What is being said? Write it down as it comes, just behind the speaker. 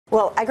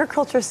Well,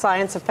 agriculture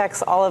science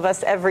affects all of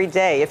us every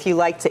day. If you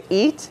like to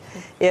eat,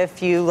 if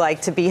you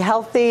like to be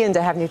healthy and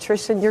to have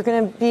nutrition, you're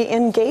going to be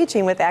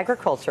engaging with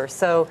agriculture.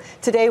 So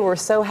today we're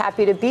so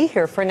happy to be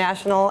here for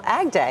National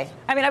Ag Day.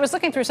 I mean, I was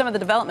looking through some of the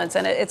developments,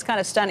 and it's kind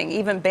of stunning.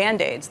 Even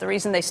Band-Aids, the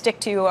reason they stick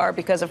to you are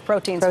because of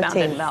proteins found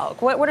in milk.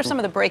 What are some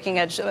of the breaking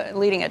edge,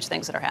 leading edge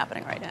things that are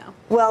happening right now?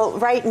 Well,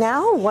 right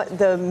now, what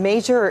the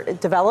major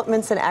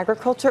developments in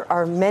agriculture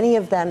are many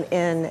of them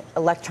in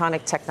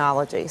electronic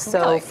technology.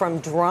 So Really? from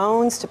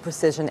drones to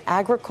precision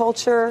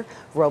agriculture,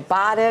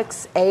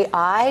 robotics,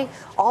 AI,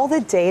 all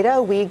the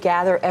data we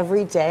gather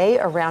every day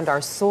around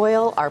our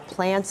soil, our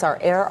plants, our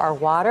air, our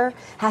water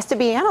has to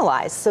be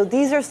analyzed. So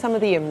these are some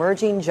of the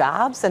emerging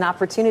jobs and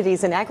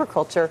opportunities in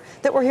agriculture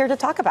that we're here to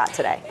talk about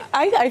today.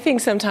 I think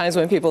sometimes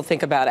when people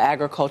think about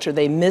agriculture,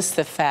 they miss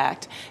the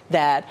fact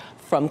that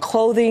from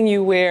clothing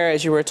you wear,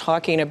 as you were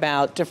talking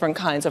about different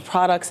kinds of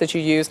products that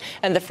you use,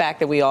 and the fact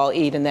that we all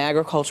eat in the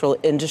agricultural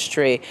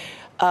industry,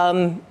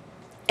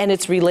 and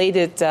its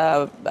related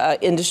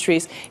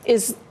industries,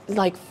 is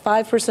like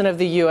 5% of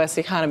the U.S.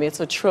 economy. It's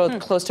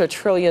close to $1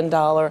 trillion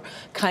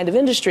kind of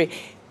industry.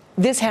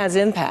 This has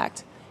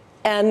impact.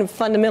 And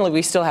fundamentally,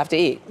 we still have to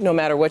eat, no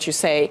matter what you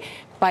say.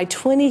 By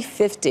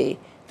 2050,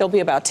 there'll be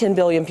about 10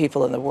 billion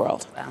people in the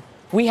world. Wow.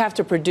 We have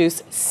to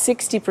produce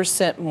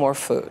 60% more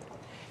food.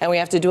 And we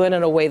have to do it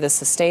in a way that's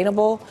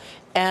sustainable.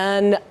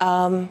 And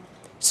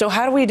so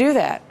how do we do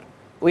that?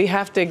 We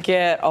have to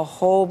get a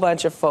whole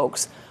bunch of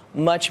folks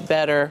much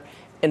better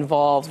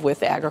involved with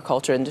the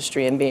agriculture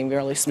industry and being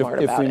really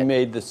smart about it. If we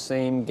made the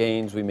same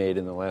gains we made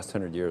in the last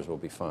 100 years, we'll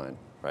be fine,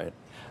 right?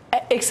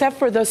 Except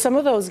for some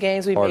of those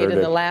gains we made in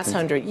the last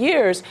 100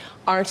 years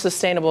aren't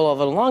sustainable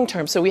over the long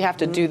term. So we have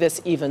to do this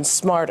even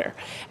smarter.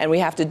 And we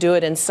have to do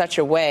it in such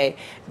a way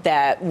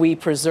that we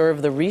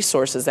preserve the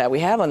resources that we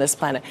have on this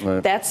planet.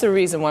 Right. That's the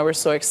reason why we're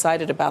so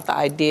excited about the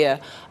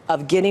idea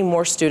of getting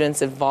more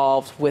students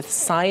involved with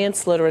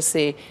science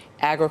literacy,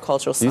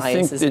 agricultural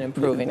sciences, and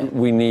improving it.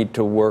 We need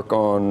to work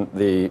on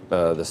the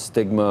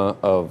stigma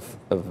of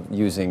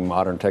using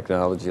modern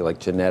technology like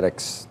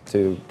genetics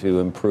to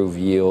improve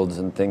yields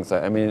and things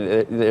like. I mean,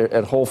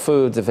 at Whole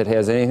Foods, if it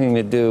has anything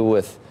to do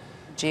with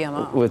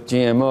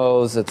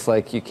GMOs, it's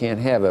like you can't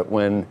have it.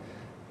 When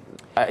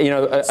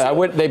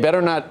they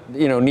better not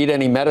need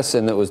any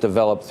medicine that was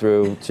developed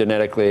through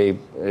genetically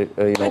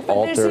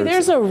altered.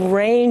 There's a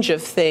range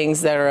of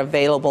things that are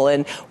available,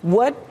 and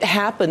what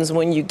happens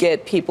when you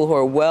get people who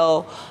are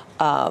well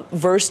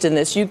versed in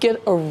this, you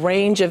get a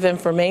range of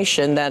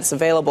information that's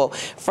available,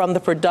 from the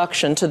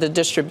production to the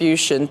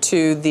distribution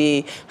to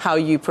the how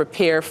you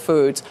prepare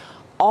foods,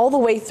 all the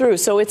way through.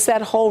 So it's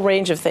that whole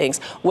range of things,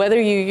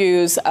 whether you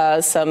use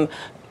some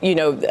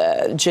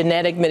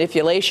genetic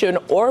manipulation,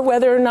 or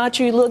whether or not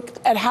you look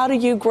at how do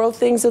you grow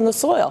things in the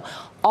soil.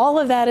 All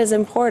of that is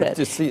important.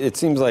 It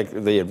seems like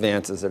the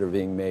advances that are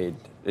being made,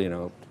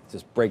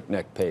 just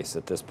breakneck pace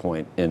at this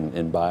point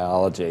in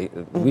biology.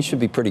 We should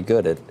be pretty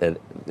good at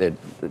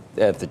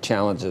the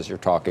challenges you're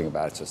talking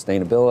about.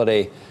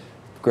 Sustainability,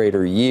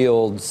 greater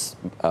yields,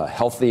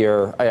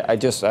 healthier. I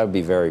would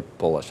be very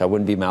bullish. I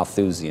wouldn't be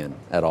Malthusian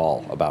at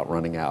all about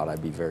running out.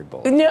 I'd be very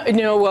bullish.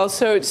 No. Well,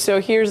 so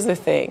here's the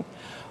thing.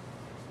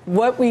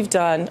 What we've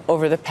done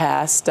over the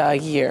past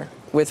year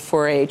with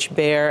 4-H,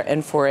 Bear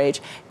and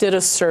 4-H, did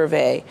a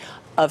survey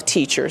of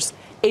teachers.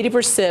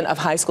 80% of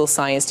high school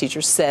science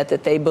teachers said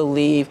that they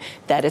believe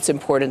that it's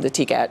important to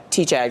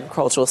teach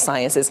agricultural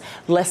sciences.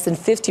 Less than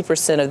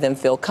 50% of them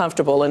feel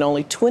comfortable, and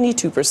only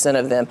 22%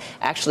 of them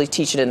actually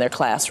teach it in their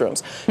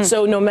classrooms.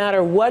 So no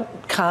matter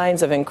what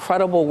kinds of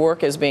incredible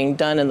work is being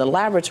done in the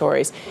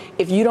laboratories,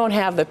 if you don't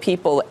have the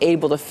people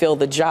able to fill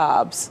the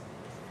jobs,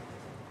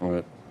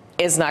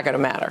 it's not going to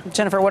matter.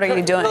 Jennifer, what are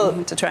you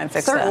doing to try and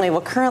fix that? Certainly.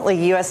 Well, currently,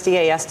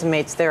 USDA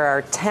estimates there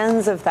are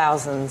tens of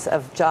thousands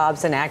of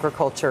jobs in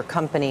agriculture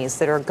companies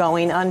that are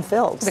going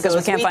unfilled. Because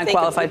we can't find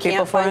qualified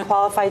people for it? We can't find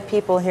qualified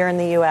people here in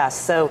the U.S.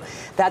 So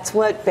that's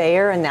what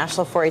Bayer and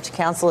National 4-H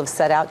Council have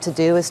set out to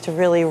do, is to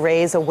really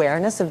raise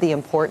awareness of the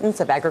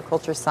importance of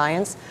agriculture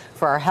science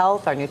for our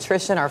health, our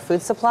nutrition, our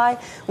food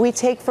supply. We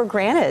take for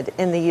granted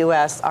in the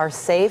U.S. our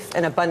safe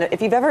and abundant,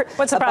 if you've ever,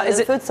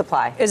 abundant food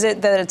supply. Is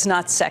it that it's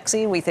not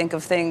sexy? We think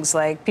of things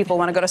like people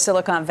want to go to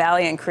Silicon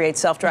Valley and create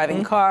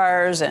self-driving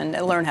cars and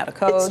learn how to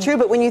code. It's true,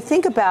 but when you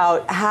think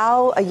about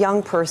how a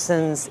young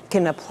person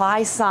can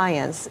apply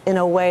science in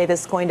a way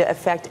that's going to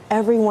affect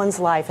everyone's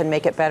life and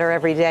make it better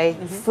every day,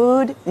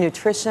 food,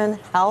 nutrition,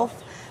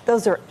 health,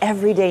 those are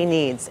everyday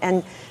needs.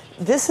 And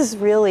this is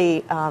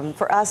really,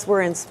 for us,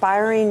 we're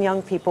inspiring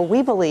young people.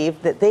 We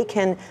believe that they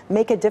can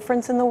make a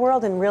difference in the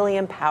world and really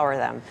empower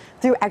them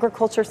through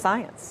agriculture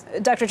science.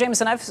 Dr.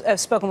 Jemison, I've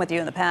spoken with you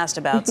in the past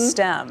about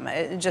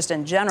STEM, just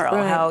in general,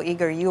 how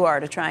eager you are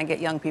to try and get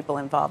young people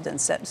involved in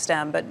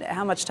STEM. But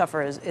how much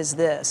tougher is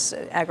this,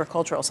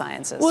 agricultural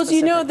sciences? Well,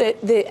 you know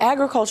that the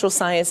agricultural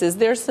sciences,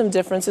 there's some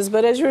differences,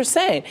 but as you were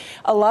saying,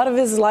 a lot of it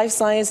is life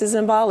sciences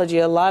and biology.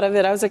 A lot of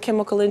it, I was a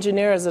chemical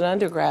engineer as an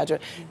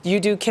undergraduate. You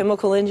do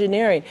chemical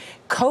engineering.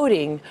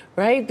 coding,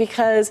 right?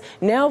 Because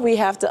now we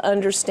have to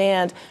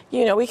understand,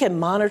 you know, we can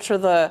monitor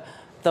the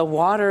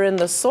water in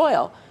the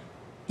soil.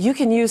 You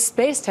can use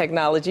space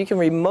technology. You can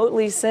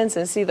remotely sense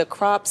and see the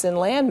crops and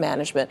land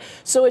management.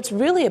 So it's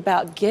really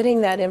about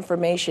getting that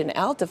information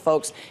out to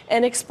folks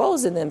and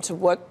exposing them to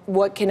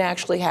what can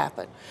actually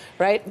happen,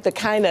 right? The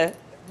kind of,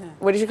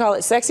 what did you call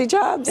it, sexy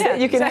jobs that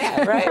you can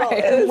have, right?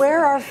 Well,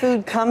 where our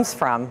food comes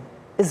from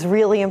is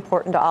really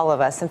important to all of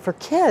us. And for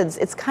kids,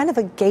 it's kind of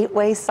a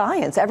gateway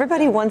science.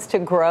 Everybody wants to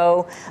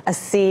grow a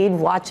seed,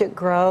 watch it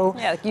grow,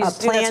 Yeah, like you do that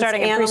plants,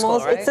 starting in animals.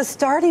 preschool, right? It's a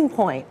starting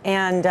point,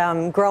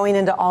 and growing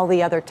into all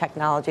the other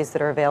technologies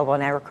that are available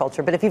in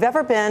agriculture. But if you've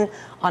ever been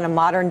on a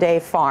modern day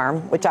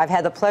farm, which I've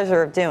had the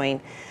pleasure of doing,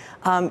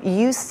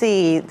 you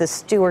see the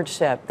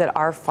stewardship that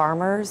our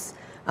farmers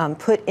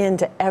put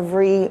into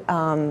every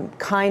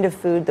kind of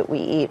food that we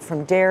eat,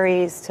 from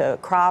dairies to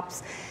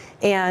crops.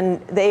 And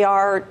they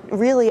are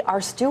really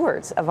our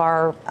stewards of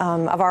our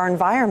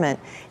environment.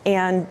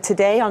 And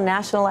today on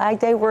National Ag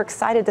Day, we're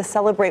excited to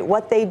celebrate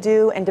what they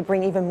do and to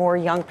bring even more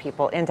young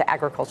people into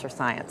agriculture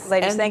science.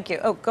 Ladies, thank you.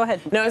 Oh, go ahead.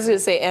 No, I was going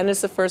to say, and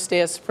it's the first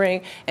day of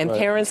spring, and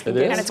parents can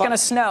get And it's going to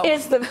snow.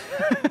 It's the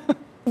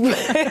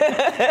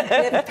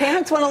If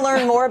parents want to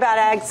learn more about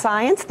ag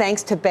science,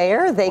 thanks to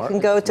Bayer, they can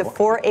go to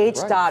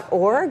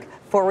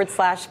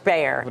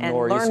 4h.org/Bayer and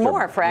learn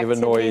more for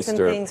activities and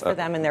things for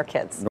them and their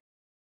kids.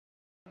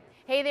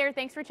 Hey there,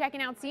 thanks for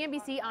checking out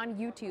CNBC on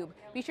YouTube.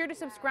 Be sure to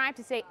subscribe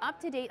to stay up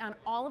to date on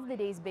all of the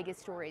day's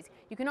biggest stories.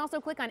 You can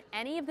also click on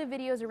any of the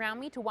videos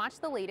around me to watch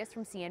the latest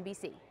from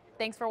CNBC.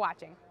 Thanks for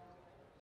watching.